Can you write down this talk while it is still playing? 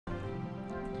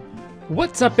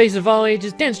What's up, base of all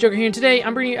ages? Dance Joker here, and today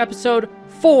I'm bringing you episode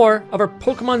 4 of our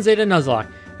Pokemon Zeta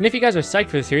Nuzlocke. And if you guys are psyched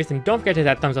for the series, then don't forget to hit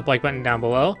that thumbs up like button down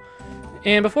below.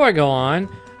 And before I go on,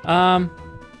 I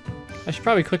should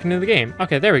probably click into the game.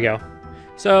 Okay, there we go.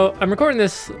 So I'm recording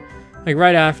this like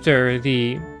right after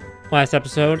the last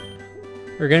episode.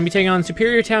 We're going to be taking on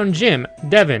Superior Town Gym,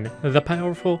 Devon, the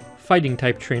powerful fighting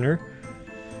type trainer.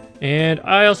 And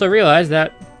I also realized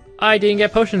that I didn't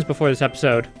get potions before this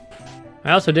episode.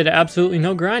 I also did absolutely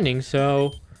no grinding,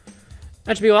 so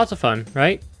that should be lots of fun,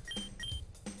 right?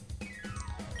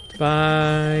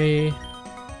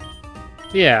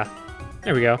 Yeah,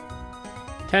 there we go.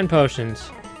 10 potions.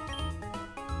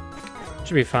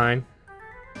 Should be fine.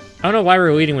 I don't know why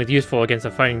we're leading with useful against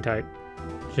a fighting type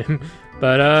gym,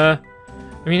 but I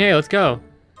mean, hey, let's go.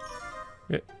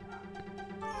 Oh,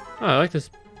 I like this.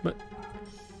 What?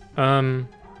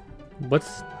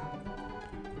 What's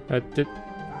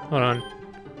hold on.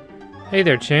 Hey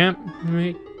there, champ.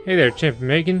 Hey there, champ.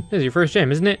 Megan. This is your first gym,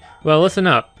 isn't it? Well, listen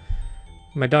up.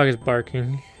 My dog is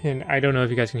barking, and I don't know if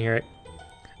you guys can hear it.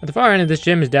 At the far end of this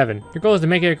gym is Devon. Your goal is to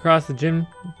make it across the gym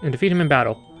and defeat him in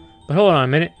battle. But hold on a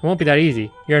minute. It won't be that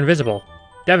easy. You're invisible.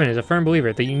 Devon is a firm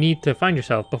believer that you need to find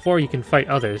yourself before you can fight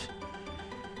others.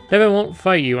 Devon won't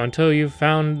fight you until you've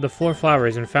found the 4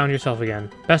 flowers and found yourself again.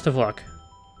 Best of luck.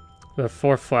 The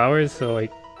 4 flowers? So,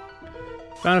 like...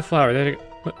 Found a flower. There.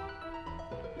 What?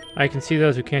 I can see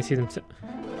those who can't see themselves.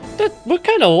 What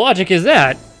kind of logic is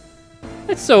that?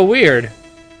 That's so weird.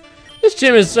 This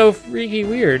gym is so freaky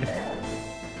weird.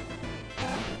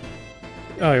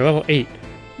 Oh, you're level 8.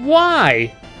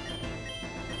 Why?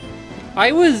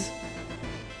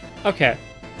 Okay.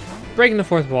 Breaking the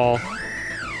 4th wall.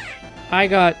 I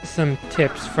got some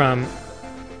tips from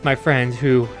my friends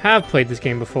who have played this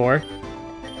game before.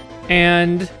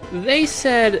 And they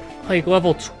said like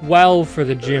level 12 for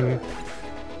the gym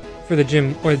or the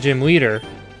gym leader.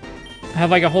 I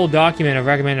have like a whole document of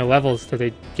recommended levels that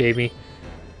they gave me.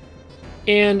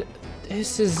 And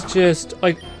this is just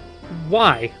like,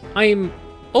 why? I'm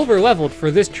over leveled for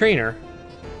this trainer.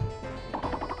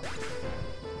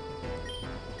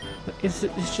 It's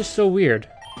just so weird.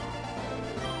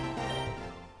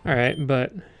 Alright,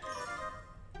 but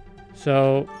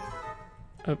so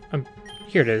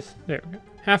here it is. There we go.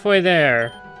 Halfway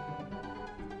there.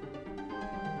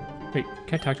 Wait,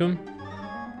 can I talk to him?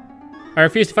 I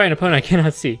refuse to fight an opponent I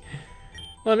cannot see.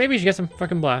 Well, maybe you should get some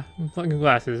fucking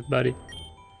glasses, buddy.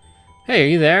 Hey, are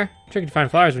you there? Tricky to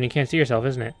find flowers when you can't see yourself,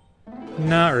 isn't it?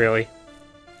 Not really.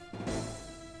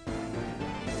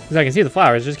 Because I can see the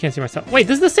flowers, I just can't see myself. Wait,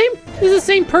 this is the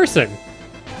same person!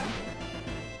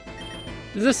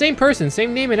 This is the same person,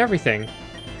 same name and everything.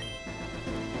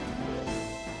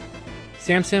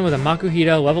 Samson with a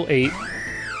Makuhita, level 8.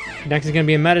 Next is going to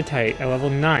be a Meditite at level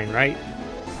 9, right?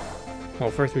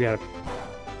 Well, first we gotta...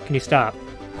 Can you stop?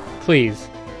 Please.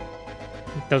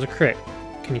 That was a crit.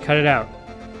 Can you cut it out?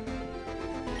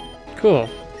 Cool.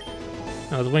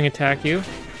 Now let's wing attack you.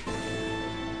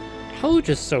 Hooch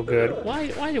is so good.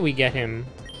 Why did we get him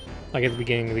like at the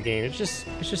beginning of the game? It's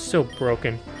just so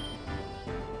broken.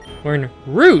 We're in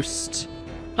Roost!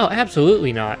 Oh,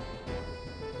 absolutely not.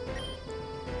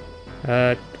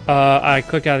 I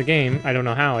clicked out of the game. I don't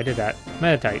know how I did that.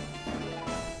 Meditite.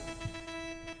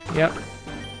 Yep.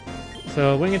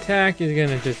 So, wing attack is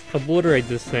gonna just obliterate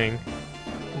this thing.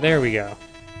 There we go.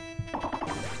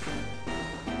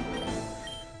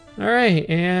 Alright,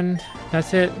 and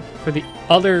that's it for the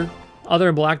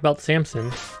other black belt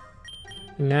Samson.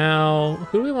 Now,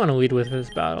 who do we want to lead with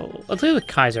this battle? Let's lead with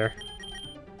Kaiser.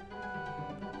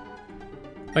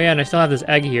 Oh yeah, and I still have this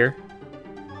egg here.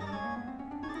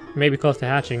 Maybe close to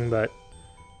hatching, but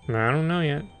I don't know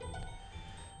yet.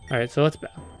 Alright, so let's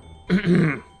battle.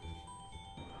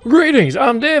 Greetings,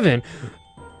 I'm Devon.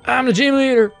 I'm the gym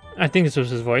leader. I think this was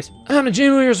his voice. I'm the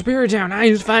gym leader of Superior Town. I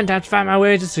use fine types to find my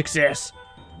way to success.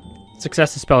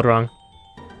 Success is spelled wrong.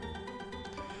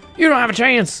 You don't have a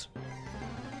chance.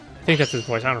 I think that's his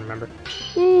voice. I don't remember.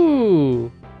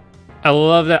 Ooh. I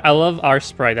love that. I love our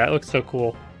sprite. That looks so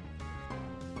cool.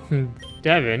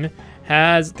 Devon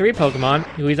has 3 Pokemon.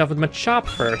 He leads off with Machop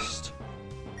first.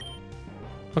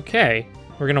 Okay.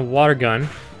 We're going to Water Gun.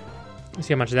 Let's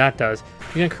see how much that does.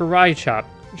 He's going to Karate Chop.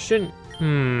 Shouldn't...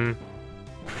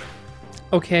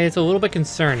 Okay, it's a little bit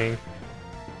concerning.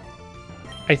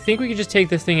 I think we could just take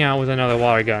this thing out with another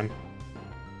Water Gun.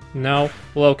 No.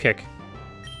 Low Kick.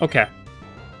 Okay.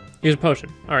 Use a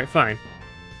potion. Alright, fine.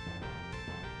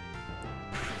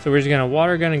 So we're just going to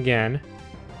Water Gun again.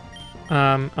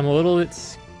 I'm a little bit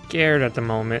scared at the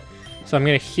moment. So I'm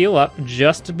going to heal up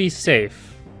just to be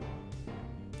safe.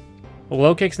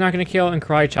 Low kick's not gonna kill, and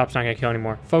karate chop's not gonna kill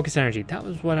anymore. Focus energy. That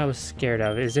was what I was scared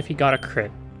of, is if he got a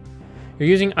crit. You're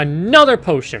using another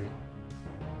potion.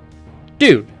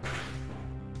 Dude.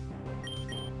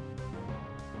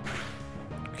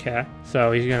 Okay,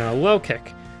 so he's gonna low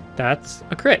kick. That's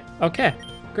a crit. Okay,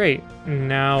 great.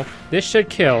 Now, this should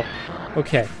kill.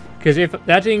 Okay, because if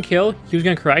that didn't kill, he was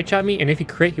gonna karate chop me, and if he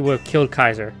crit, he would have killed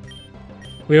Kaiser.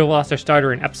 We would have lost our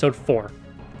starter in episode 4.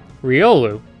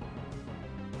 Riolu.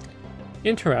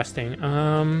 Interesting.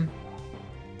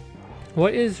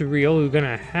 What is Riolu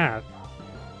gonna have?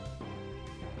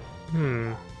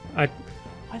 Why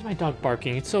is my dog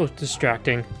barking? It's so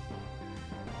distracting.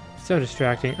 So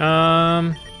distracting.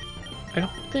 I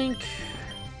don't think...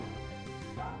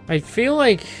 I feel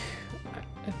like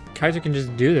Kaiser can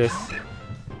just do this.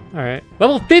 Alright.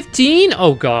 Level 15?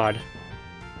 Oh god.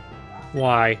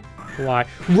 Why? Why?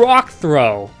 Rock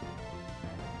throw!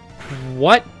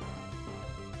 What?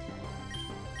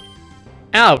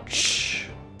 Ouch!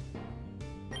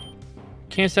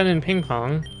 Can't send in ping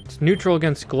pong. It's neutral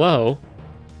against glow.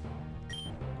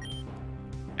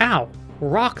 Ow!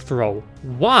 Rock throw.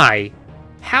 Why?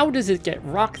 How does it get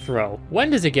rock throw? When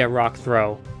does it get rock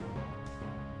throw?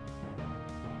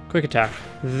 Quick attack.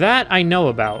 That I know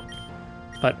about.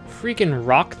 But freaking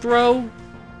rock throw?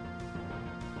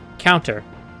 Counter.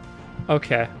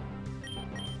 Okay.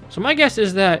 So my guess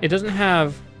is that it doesn't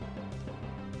have...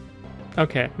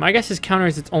 Okay, my guess is counter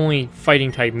is its only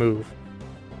fighting type move.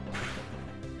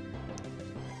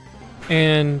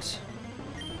 And...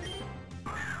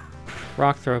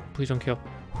 Rock throw, please don't kill.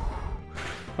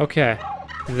 Okay,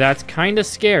 that's kind of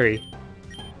scary.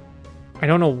 I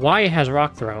don't know why it has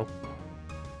rock throw.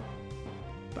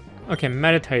 Okay,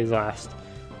 Meditite last.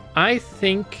 I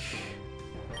think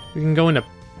we can go into...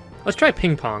 Let's try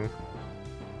ping pong.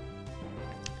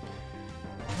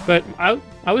 But I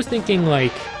was thinking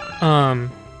like,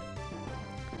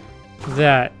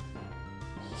 that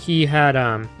he had,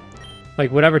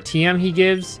 like whatever TM he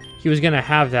gives, he was gonna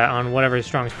have that on whatever his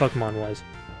strongest Pokemon was.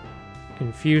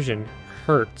 Confusion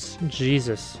hurts.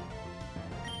 Jesus.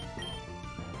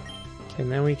 Okay,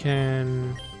 and then we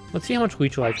can... Let's see how much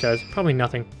Leech Life does. Probably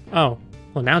nothing. Oh,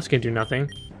 well now it's gonna do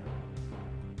nothing.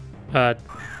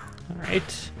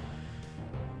 Alright.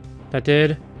 That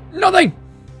did nothing!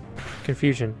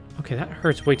 Confusion. Okay, that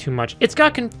hurts way too much. It's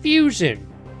got confusion!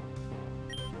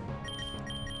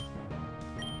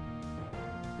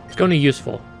 It's going to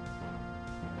useful.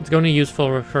 It's going to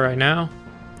useful for right now.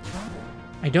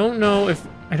 I don't know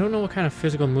what kind of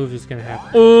physical move is going to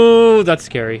happen. Oh, that's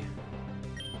scary.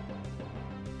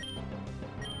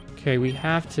 Okay, we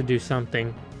have to do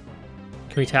something.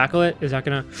 Can we tackle it? Is that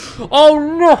gonna... Oh,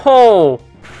 no!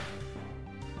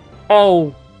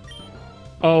 Oh.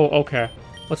 Oh, okay.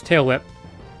 Let's tail whip.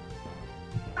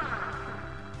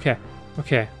 Okay,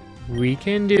 okay. We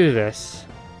can do this.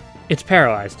 It's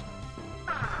paralyzed.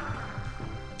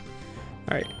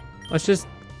 Alright, let's just...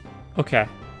 Okay,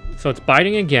 so it's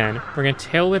biting again. We're gonna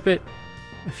tail whip it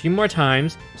a few more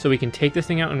times so we can take this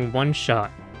thing out in one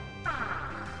shot.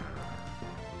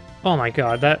 Oh my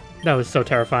god, that was so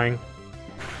terrifying.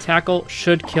 Tackle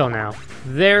should kill now.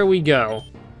 There we go.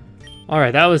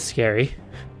 Alright, that was scary.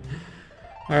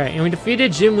 Alright, and we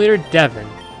defeated Gym Leader Devon.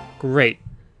 Great.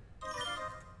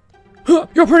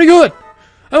 You're pretty good!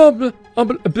 I'm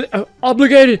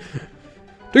obligated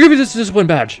to give you this discipline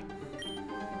badge.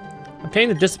 Obtain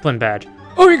the discipline badge.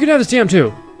 Oh, you can have this TM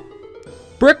too.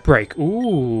 Brick Break.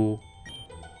 Ooh.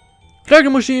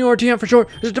 Tactical Machine, or TM for short,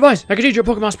 is a device that can teach you a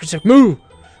Pokemon specific move.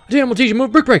 A TM will teach you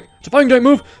move Brick Break. It's a fighting type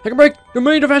move that can break your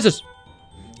many defenses.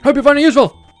 Hope you find it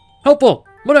useful, helpful,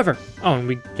 whatever. Oh, and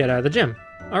we get out of the gym.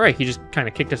 Alright, he just kind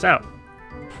of kicked us out.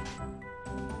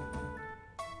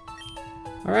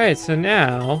 Alright, so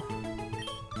now...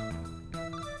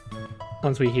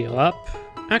 Once we heal up...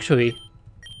 Actually,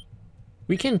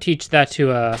 we can teach that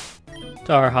to our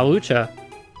Hawlucha.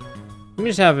 We can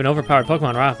just have an overpowered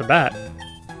Pokemon right off the bat.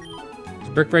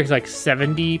 Brick Break's like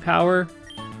 70 power.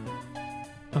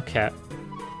 Okay.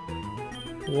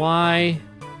 Why?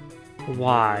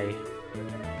 Why?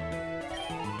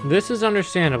 This is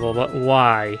understandable, but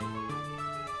why?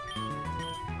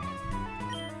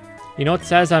 You know what it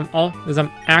says? I'm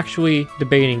actually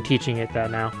debating teaching it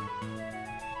that now.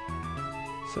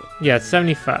 So yeah, it's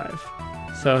 75.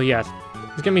 So yes,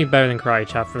 it's gonna be better than Karate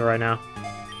Chop for right now.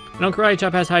 I know Karate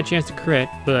Chop has high chance to crit,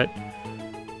 but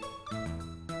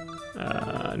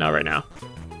not right now.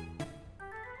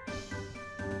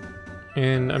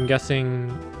 And I'm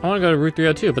guessing I want to go to Route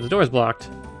 302, but the door is blocked.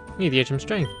 I need the HM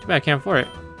string. Too bad I can't afford it.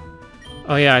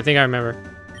 Oh yeah, I think I remember.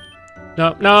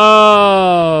 No,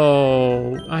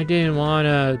 no! I didn't want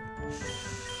to...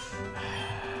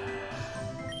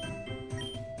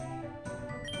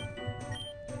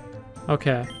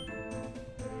 Okay.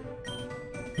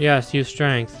 Yes, use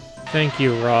strength. Thank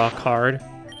you, raw card.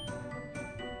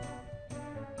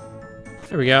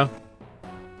 There we go.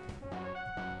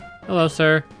 Hello,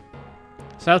 sir.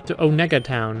 South to Onega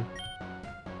Town.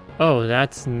 Oh,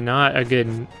 that's not a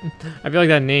good... I feel like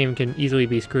that name can easily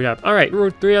be screwed up. Alright,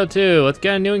 Route 302. Let's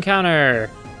get a new encounter.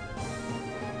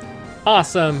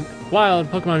 Awesome. Wild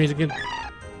Pokemon music.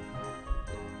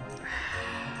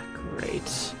 Great.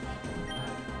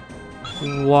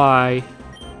 Why?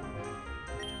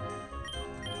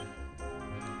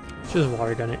 It's just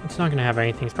water gun it. It's not going to have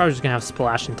anything. It's probably just going to have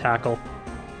Splash and Tackle.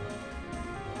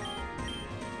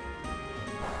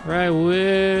 Right,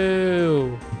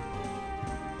 woo!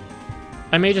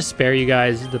 I may just spare you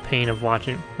guys the pain of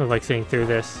watching, of like sitting through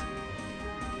this.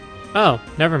 Oh,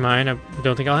 never mind. I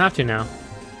don't think I'll have to now.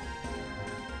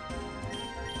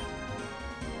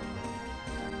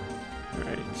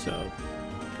 Alright, so...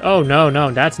 Oh,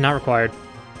 no, that's not required.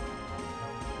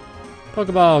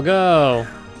 Pokeball, go!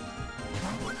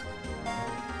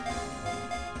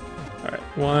 Alright,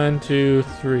 1, 2,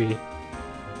 3.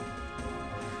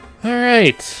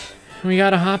 Alright, we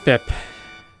got a Hoppip.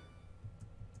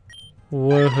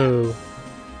 Woohoo.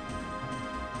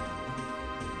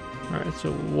 Alright,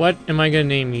 so what am I gonna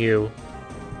name you?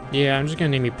 Yeah, I'm just gonna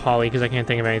name you Polly because I can't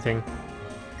think of anything.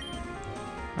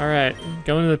 Alright,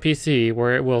 go into the PC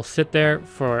where it will sit there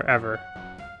forever.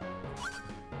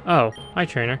 Oh, hi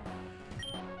trainer.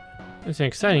 It's an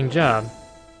exciting job.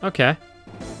 Okay.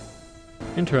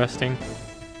 Interesting.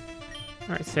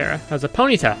 Alright, Sarah has a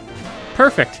Ponyta.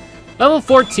 Perfect. Level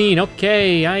 14,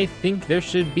 okay, I think there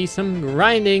should be some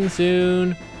grinding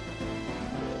soon.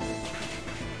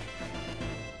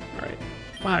 Alright.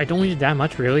 Wow, I don't need that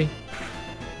much, really?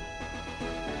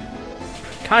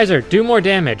 Kaiser, do more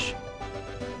damage.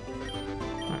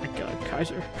 Oh my god,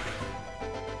 Kaiser.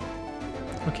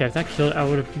 Okay, if that killed, I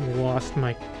would have lost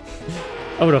my...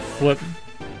 I would have flipped.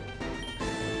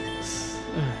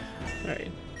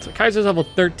 Alright, so Kaiser's level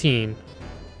 13.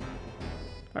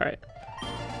 Alright.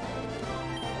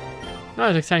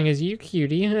 Not as exciting as you,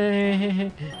 cutie.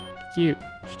 Cute.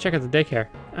 Should check out the daycare.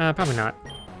 Probably not.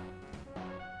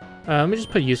 Let me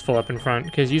just put Useful up in front,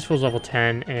 because Useful's level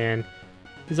 10, and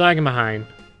he's lagging behind.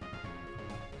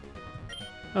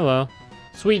 Hello.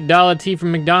 Sweet dollar tea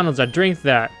from McDonald's, I drink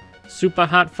that. Super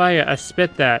hot fire, I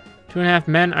spit that. 2.5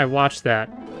 men, I watch that.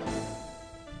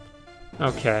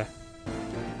 Okay.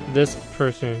 This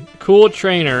person. Cool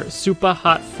trainer, super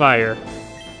hot fire.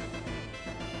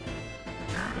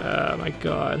 Oh my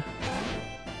god.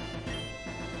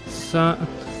 So,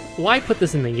 why put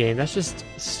this in the game? That's just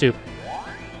stupid.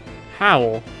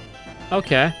 Howl.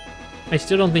 Okay. I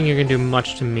still don't think you're gonna do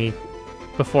much to me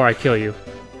before I kill you.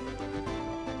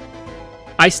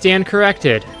 I stand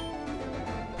corrected.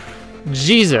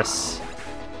 Jesus.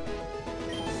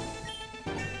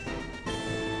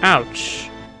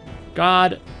 Ouch.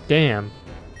 God damn.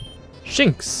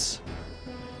 Shinx.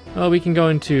 Well, we can go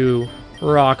into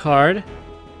Rock Hard.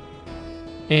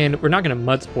 And we're not going to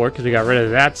Mud Sport because we got rid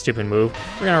of that stupid move.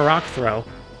 We're going to Rock Throw.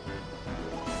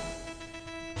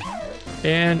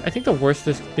 And I think the worst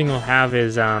this thing will have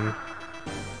is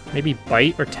maybe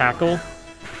Bite or Tackle.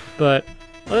 But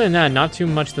other than that, not too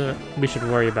much that we should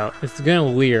worry about. It's going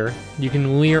to Leer. You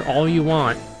can Leer all you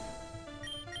want.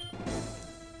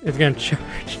 It's going to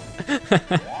charge.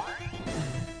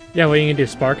 Yeah, what are you going to do?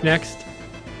 Spark next?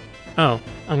 Oh,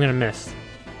 I'm going to miss.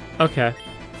 Okay,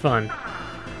 fun.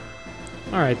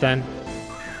 Alright then.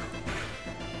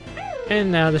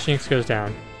 And now the Shinx goes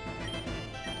down.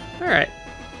 Alright.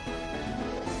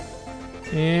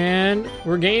 And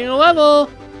we're gaining a level!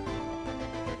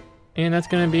 And that's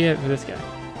gonna be it for this guy.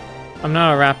 I'm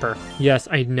not a rapper. Yes,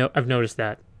 I've noticed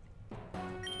that.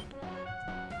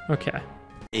 Okay.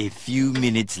 A few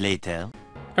minutes later.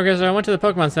 Okay, so I went to the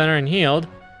Pokemon Center and healed.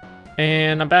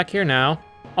 And I'm back here now.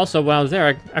 Also, while I was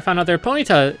there, I found out there are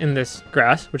Ponyta in this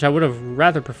grass, which I would have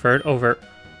rather preferred over...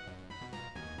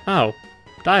 Oh,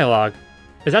 dialogue.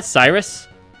 Is that Cyrus?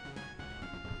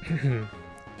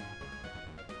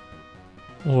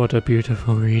 What a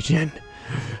beautiful region.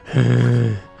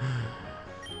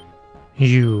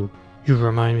 You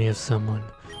remind me of someone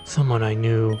I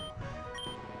knew.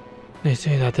 They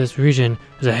say that this region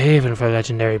is a haven for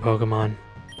legendary Pokemon.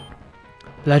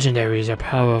 Legendaries are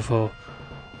powerful,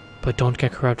 but don't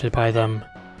get corrupted by them.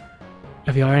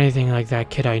 If you are anything like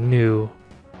that kid I knew,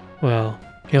 well,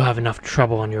 you'll have enough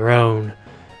trouble on your own.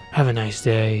 Have a nice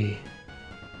day.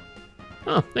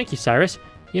 Oh, thank you, Cyrus.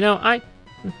 You know,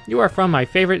 you are from my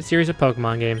favorite series of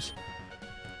Pokemon games.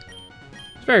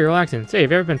 It's very relaxing. Say,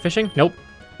 have you ever been fishing? Nope.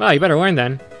 Well, you better learn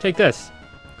then. Take this.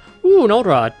 Ooh, an old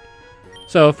rod.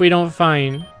 So if we don't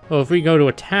find, well, if we go to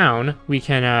a town, we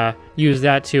can use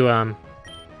that to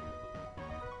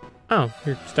oh,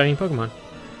 you're studying Pokemon.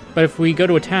 But if we go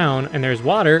to a town and there's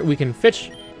water, we can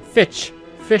fish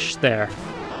there.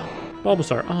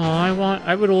 Bulbasaur. Oh,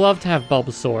 I would love to have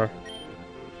Bulbasaur.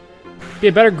 Be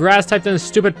a better grass type than the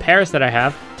stupid Paris that I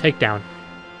have. Takedown.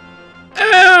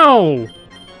 Ow!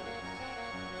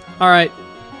 Alright.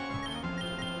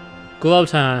 Glow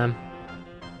time.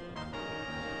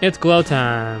 It's glow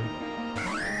time.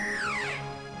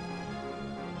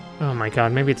 Oh my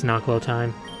god, maybe it's not glow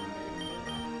time.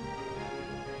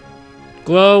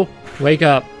 Glow, wake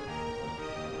up.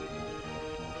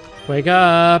 Wake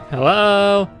up.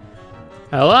 Hello?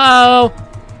 Hello?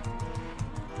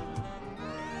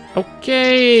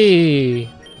 Okay.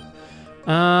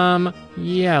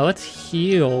 Yeah, let's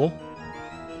heal.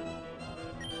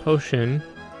 Potion.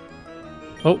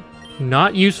 Oh,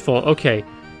 not useful. Okay.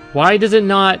 Why does it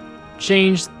not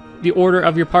change the order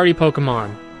of your party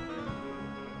Pokemon?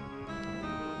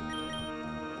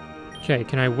 Okay,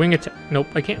 can I wing attack? Nope,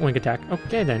 I can't wing attack.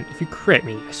 Okay then, if you crit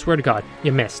me, I swear to God,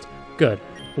 you missed. Good.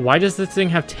 Why does this thing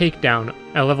have takedown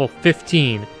at level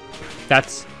 15?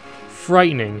 That's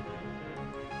frightening.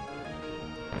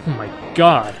 Oh my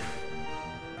god.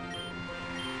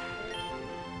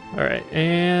 Alright,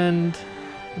 and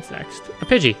what's next? A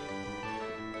Pidgey.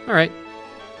 Alright.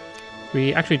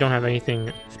 We actually don't have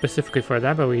anything specifically for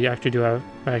that, but we actually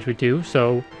do,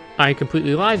 so I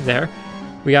completely lied there.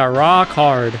 We got Raw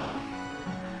Card.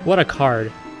 What a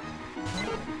card.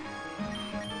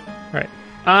 Alright.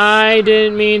 I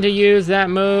didn't mean to use that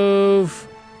move.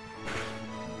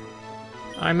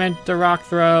 I meant the rock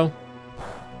throw.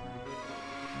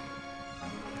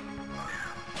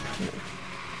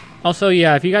 Also,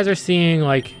 yeah, if you guys are seeing,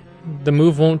 like, the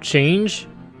move won't change,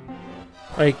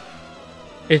 like,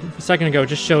 a second ago it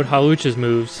just showed Halucha's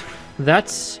moves.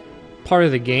 That's part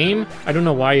of the game. I don't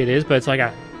know why it is, but it's like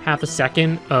a half a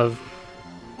second of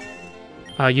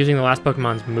using the last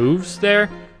Pokemon's moves there.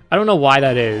 I don't know why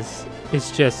that is.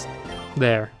 It's just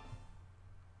there.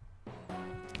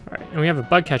 Alright, and we have a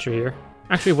bug catcher here.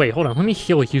 Actually, wait, hold on. Let me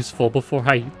heal useful before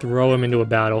I throw him into a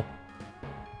battle.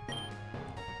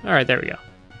 Alright, there we go.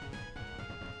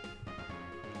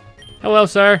 Hello,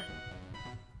 sir.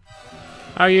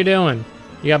 How are you doing?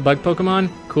 You got bug Pokemon?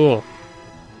 Cool.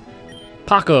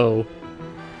 Paco.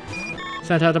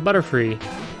 Sent out a Butterfree.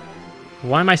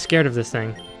 Why am I scared of this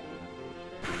thing?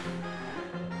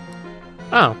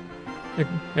 Oh.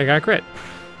 I got a crit.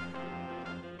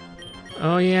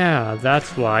 Oh yeah,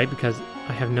 that's why, because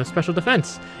I have no special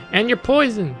defense. And your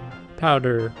poison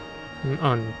powder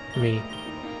on me.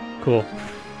 Cool.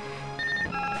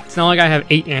 It's not like I have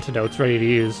 8 antidotes ready to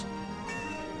use.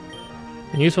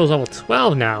 And useful is level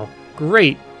 12 now.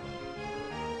 Great.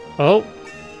 Oh,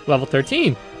 level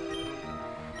 13.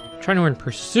 Trying to earn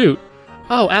Pursuit.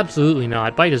 Oh, absolutely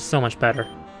not. Bite is so much better.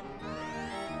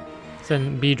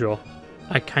 Then Beedrill.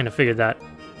 I kind of figured that.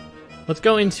 Let's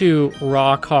go into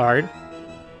Raw Card,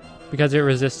 because it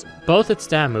resists both its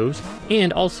stat moves,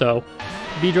 and also,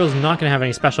 Beedrill's not going to have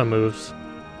any special moves,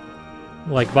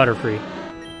 like Butterfree.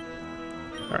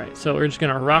 Alright, so we're just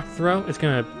going to Rock Throw. It's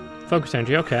going to Focus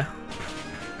Energy, okay.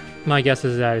 My guess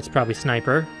is that it's probably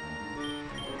Sniper.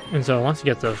 And so once you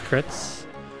get those crits,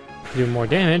 do more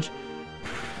damage,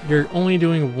 you're only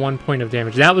doing 1 point of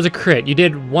damage. That was a crit. You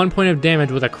did 1 point of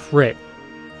damage with a crit.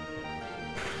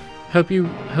 Hope you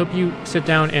sit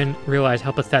down and realize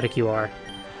how pathetic you are.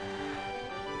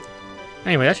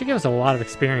 Anyway, that should give us a lot of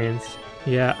experience.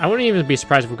 Yeah, I wouldn't even be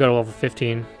surprised if we go to level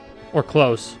 15. Or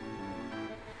close.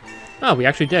 Oh, we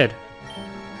actually did.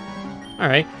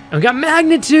 Alright. And we got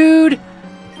Magnitude!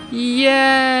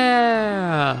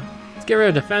 Yeah! Let's get rid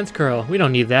of Defense Curl. We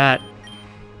don't need that.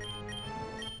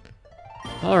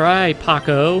 Alright,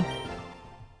 Paco.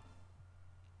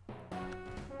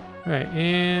 Alright,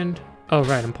 and... oh,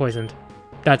 right, I'm poisoned.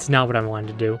 That's not what I wanted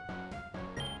to do.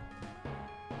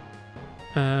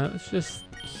 Let's just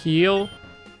heal.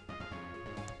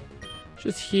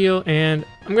 Just heal, and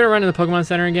I'm gonna run to the Pokemon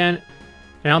Center again,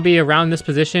 and I'll be around this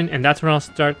position, and that's when I'll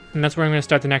start, and that's where I'm gonna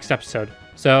start the next episode.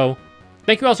 So,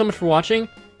 thank you all so much for watching.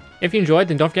 If you enjoyed,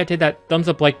 then don't forget to hit that thumbs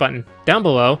up like button down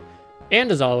below. And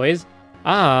as always,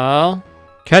 I'll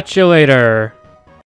catch you later.